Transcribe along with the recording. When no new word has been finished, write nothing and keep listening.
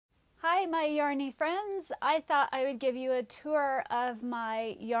my yarny friends. I thought I would give you a tour of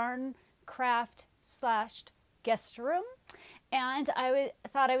my yarn craft slash guest room, and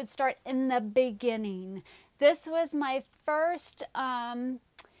thought I would start in the beginning. This was my first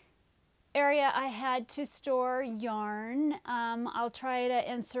area I had to store yarn. I'll try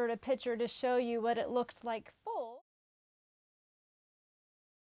to insert a picture to show you what it looked like full.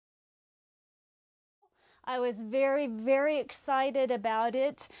 I was very, very excited about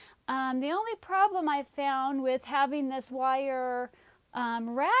it. The only problem I found with having this wire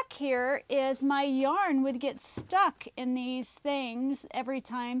rack here is my yarn would get stuck in these things every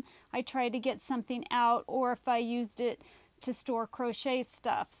time I tried to get something out, or if I used it to store crochet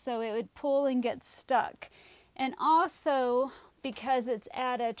stuff. So it would pull and get stuck. And also, because it's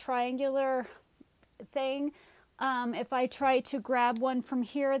at a triangular thing, if I try to grab one from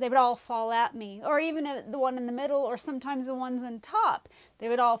here, they would all fall at me, or even the one in the middle, or sometimes the ones on top, they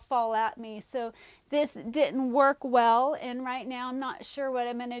would all fall at me. So this didn't work well, and right now I'm not sure what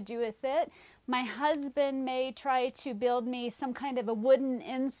I'm going to do with it. My husband may try to build me some kind of a wooden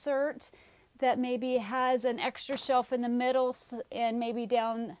insert that maybe has an extra shelf in the middle, and maybe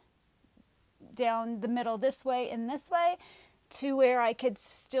down the middle this way and this way, to where I could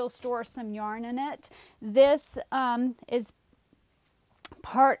still store some yarn in it. This is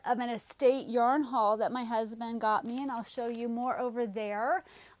part of an estate yarn haul that my husband got me, and I'll show you more over there.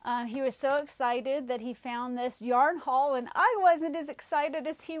 He was so excited that he found this yarn haul, and I wasn't as excited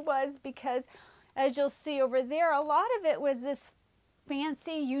as he was, because as you'll see over there, a lot of it was this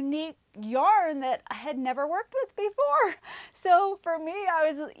fancy, unique yarn that I had never worked with before. So for me,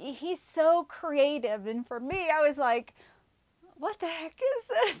 he's so creative, and for me, I was like, what the heck is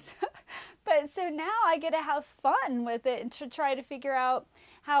this? But so now I get to have fun with it and to try to figure out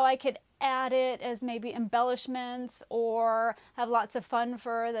how I could add it as maybe embellishments, or have lots of fun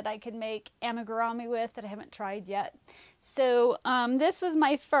fur that I could make amigurumi with that I haven't tried yet. So this was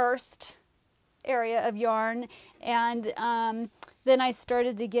my first area of yarn, and then I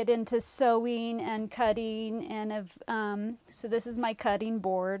started to get into sewing and cutting, and so this is my cutting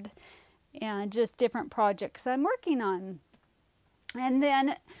board and just different projects I'm working on. And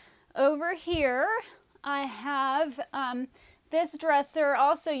then over here I have this dresser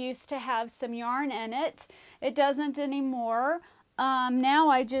also used to have some yarn in it. It doesn't anymore. Now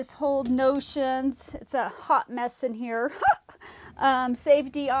I just hold notions. It's a hot mess in here.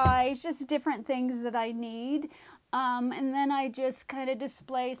 Safety eyes, just different things that I need. And then I just kind of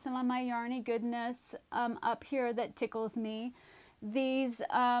display some of my yarny goodness up here that tickles me. These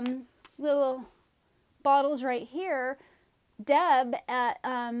little bottles right here, Deb at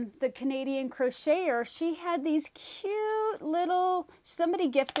the Canadian Crocheter, she had these cute little, somebody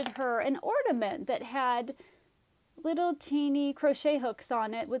gifted her an ornament that had little teeny crochet hooks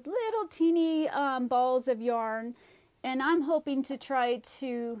on it with little teeny balls of yarn, and I'm hoping to try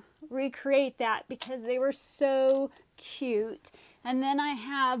to recreate that because they were so cute. And then I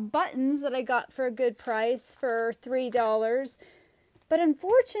have buttons that I got for a good price for $3. But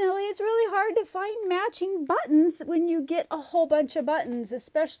unfortunately, it's really hard to find matching buttons when you get a whole bunch of buttons,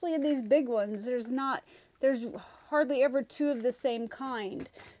 especially in these big ones. There's hardly ever two of the same kind.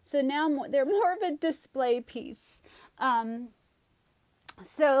 So now they're more of a display piece.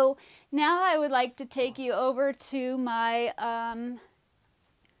 So now I would like to take you over to my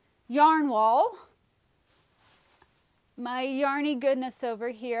yarn wall. My yarny goodness over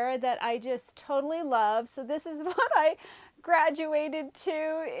here that I just totally love. So this is what I graduated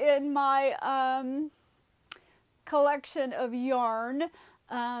to in my collection of yarn.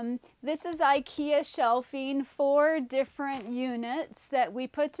 This is IKEA shelving, 4 different units that we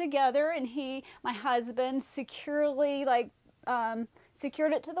put together, and my husband, securely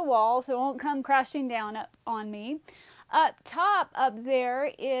secured it to the wall so it won't come crashing down on me. Up top up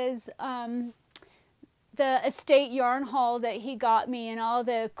there is the estate yarn haul that he got me, and all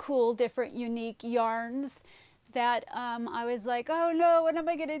the cool different unique yarns that I was like, oh no, what am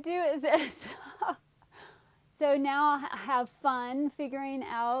I going to do with this? So now I have fun figuring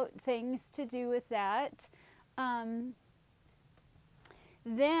out things to do with that.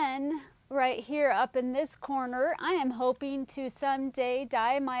 Then right here up in this corner, I am hoping to someday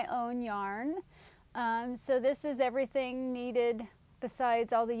dye my own yarn. So this is everything needed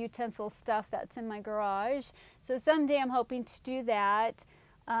besides all the utensil stuff that's in my garage. So someday I'm hoping to do that.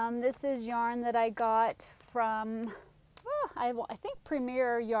 This is yarn that I got from, I think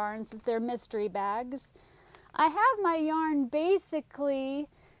Premier Yarns, their mystery bags. I have my yarn basically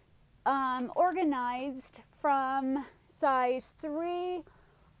organized from size 3,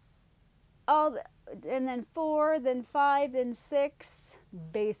 and then 4, then 5, then 6,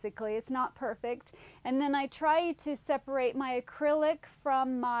 basically. It's not perfect. And then I try to separate my acrylic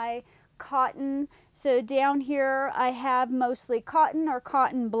from my cotton. So down here I have mostly cotton or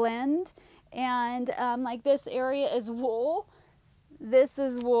cotton blend, and like this area is wool. This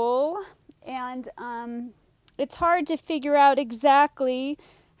is wool, and it's hard to figure out exactly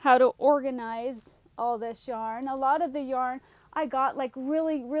how to organize all this yarn. A lot of the yarn I got like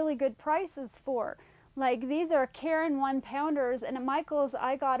really good prices for. Like these are Karen 1-pounders, and at Michael's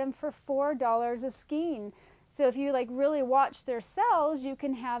I got them for $4 a skein. So if you like really watch their sales, you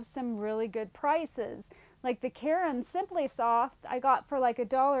can have some really good prices. Like the Karen Simply Soft I got for like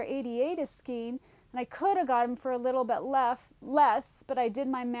 $1.88 a skein, and I could have got them for a little bit less, but I did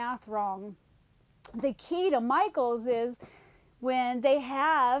my math wrong. The key to Michael's is when they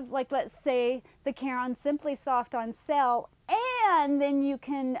have, like let's say the Karen Simply Soft on sale, and then you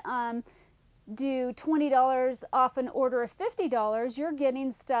can do $20 off an order of $50, you're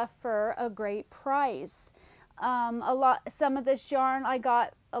getting stuff for a great price. Some of this yarn I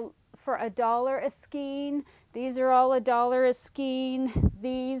got for $1 a skein. These are all $1 a skein.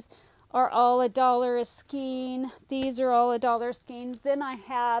 These are all $1 a skein. These are all $1 a skein. Then I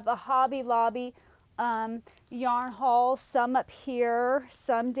have a Hobby Lobby yarn haul, some up here,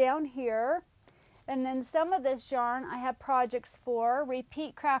 some down here. And then some of this yarn I have projects for.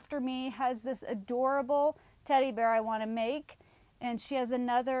 Repeat Crafter Me has this adorable teddy bear I want to make, and she has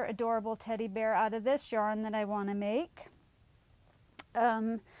another adorable teddy bear out of this yarn that I want to make.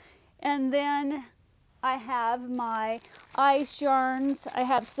 And then I have my ice yarns. I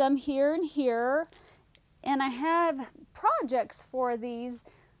have some here and here, and I have projects for these,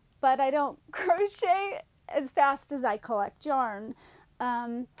 but I don't crochet as fast as I collect yarn.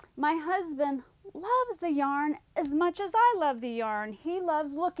 My husband loves the yarn as much as I love the yarn. He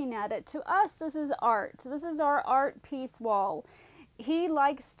loves looking at it. To us, this is art. This is our art piece wall. He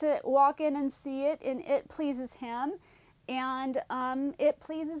likes to walk in and see it, and it pleases him, and it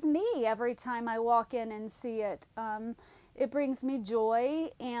pleases me every time I walk in and see it. It brings me joy,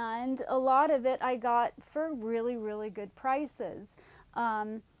 and a lot of it I got for really good prices.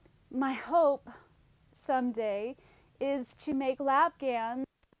 My hope someday is to make lap gowns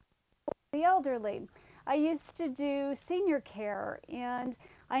for the elderly. I used to do senior care, and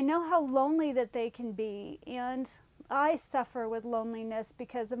I know how lonely that they can be, and I suffer with loneliness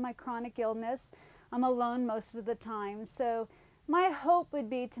because of my chronic illness. I'm alone most of the time. So my hope would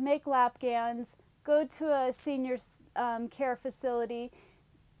be to make lap gowns, go to a senior care facility,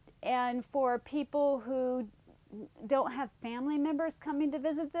 and for people who don't have family members coming to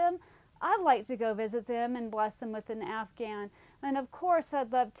visit them, I'd like to go visit them and bless them with an Afghan. And of course,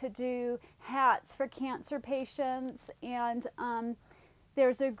 I'd love to do hats for cancer patients, and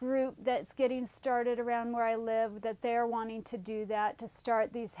there's a group that's getting started around where I live that they're wanting to do that, to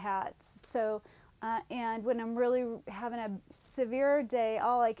start these hats. So, and when I'm really having a severe day,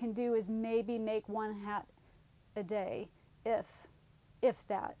 all I can do is maybe make one hat a day, if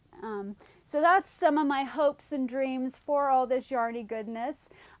that. So that's some of my hopes and dreams for all this yarny goodness.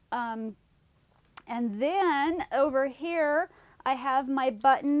 And then over here, I have my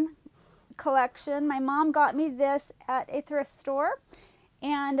button collection. My mom got me this at a thrift store,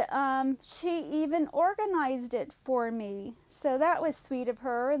 and she even organized it for me. So that was sweet of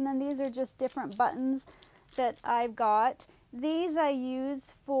her. And then these are just different buttons that I've got. These I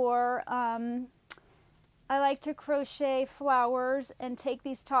use for, I like to crochet flowers and take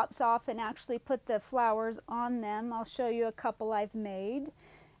these tops off and actually put the flowers on them. I'll show you a couple I've made.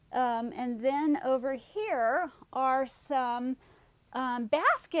 And then over here are some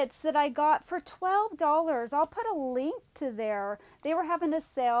baskets that I got for $12. I'll put a link to there. They were having a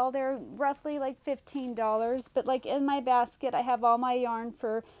sale. They're roughly like $15, but like in my basket I have all my yarn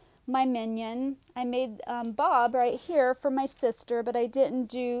for my minion. I made Bob right here for my sister, but I did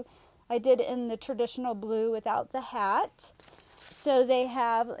it in the traditional blue without the hat. So I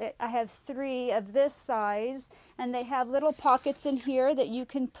have 3 of this size, and they have little pockets in here that you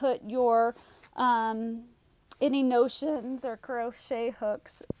can put your any notions or crochet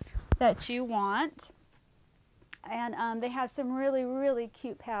hooks that you want. And they have some really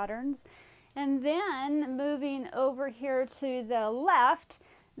cute patterns. And then moving over here to the left,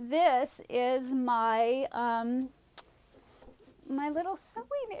 this is my my little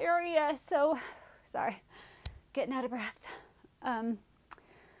sewing area. So sorry, getting out of breath.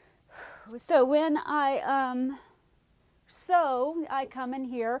 So when I sew, I come in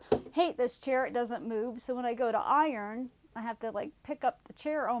here. Hate this chair, it doesn't move. So when I go to iron, I have to like pick up the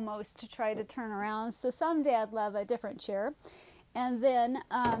chair almost to try to turn around. So someday I'd love a different chair. And then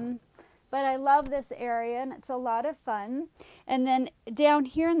but I love this area and it's a lot of fun. And then down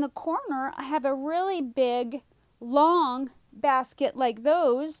here in the corner, I have a really big, long basket like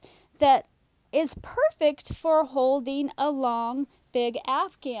those that is perfect for holding a long, big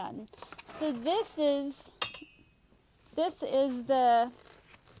Afghan. So this is the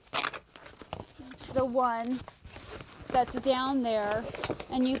one that's down there,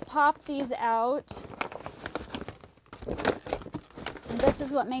 and you pop these out. And this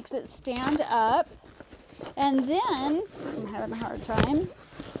is what makes it stand up. And then, I'm having a hard time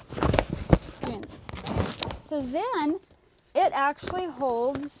doing that. So then it actually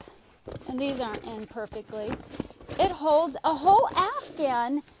holds, and these aren't in perfectly, it holds a whole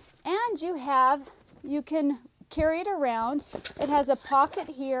Afghan, and you can carry it around. It has a pocket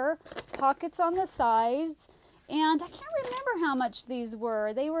here, pockets on the sides, and I can't remember how much these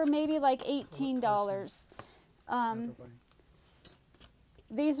were. They were maybe like $18.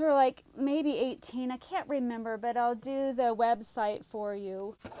 These were like maybe 18. I can't remember, but I'll do the website for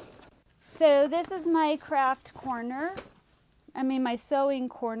you. So this is my craft corner. My sewing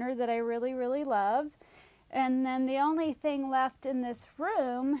corner that I really, really love. And then the only thing left in this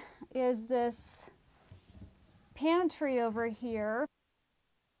room is this pantry over here.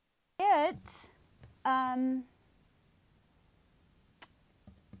 It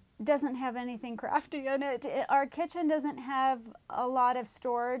doesn't have anything crafty in it. Our kitchen doesn't have a lot of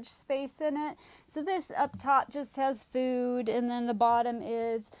storage space in it. So this up top just has food, and then the bottom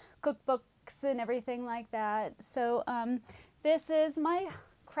is cookbooks and everything like that. So this is my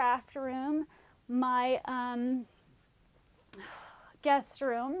craft room, my guest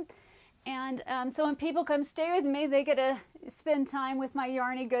room. And so when people come stay with me, they get to spend time with my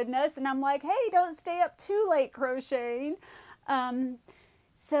yarny goodness. And I'm like, hey, don't stay up too late crocheting.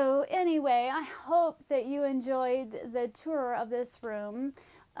 So anyway, I hope that you enjoyed the tour of this room.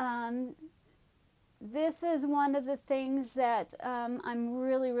 This is one of the things that I'm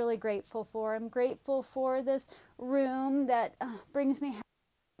really, really grateful for. I'm grateful for this room that brings me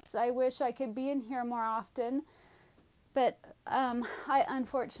happiness. I wish I could be in here more often, but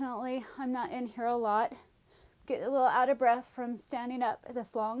unfortunately, I'm not in here a lot. Get a little out of breath from standing up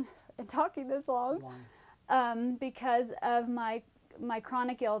this long and talking this long because of my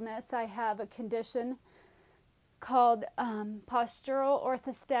chronic illness. I have a condition called postural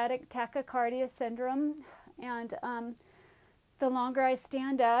orthostatic tachycardia syndrome, and the longer I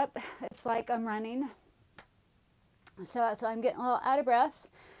stand up, it's like I'm running. So I'm getting a little out of breath.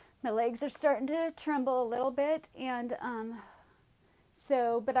 My legs are starting to tremble a little bit, and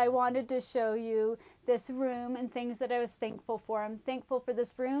but I wanted to show you this room and things that I was thankful for. I'm thankful for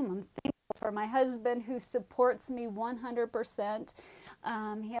this room. I'm thankful for my husband, who supports me 100%.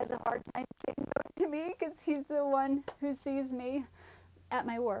 He has a hard time saying no to me because he's the one who sees me at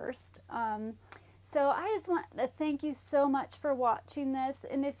my worst. So I just want to thank you so much for watching this.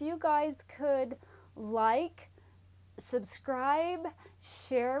 And if you guys could like, subscribe,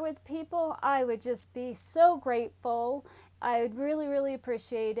 share with people, I would just be so grateful. I would really, really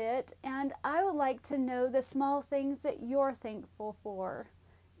appreciate it. And I would like to know the small things that you're thankful for.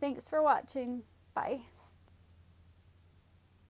 Thanks for watching. Bye.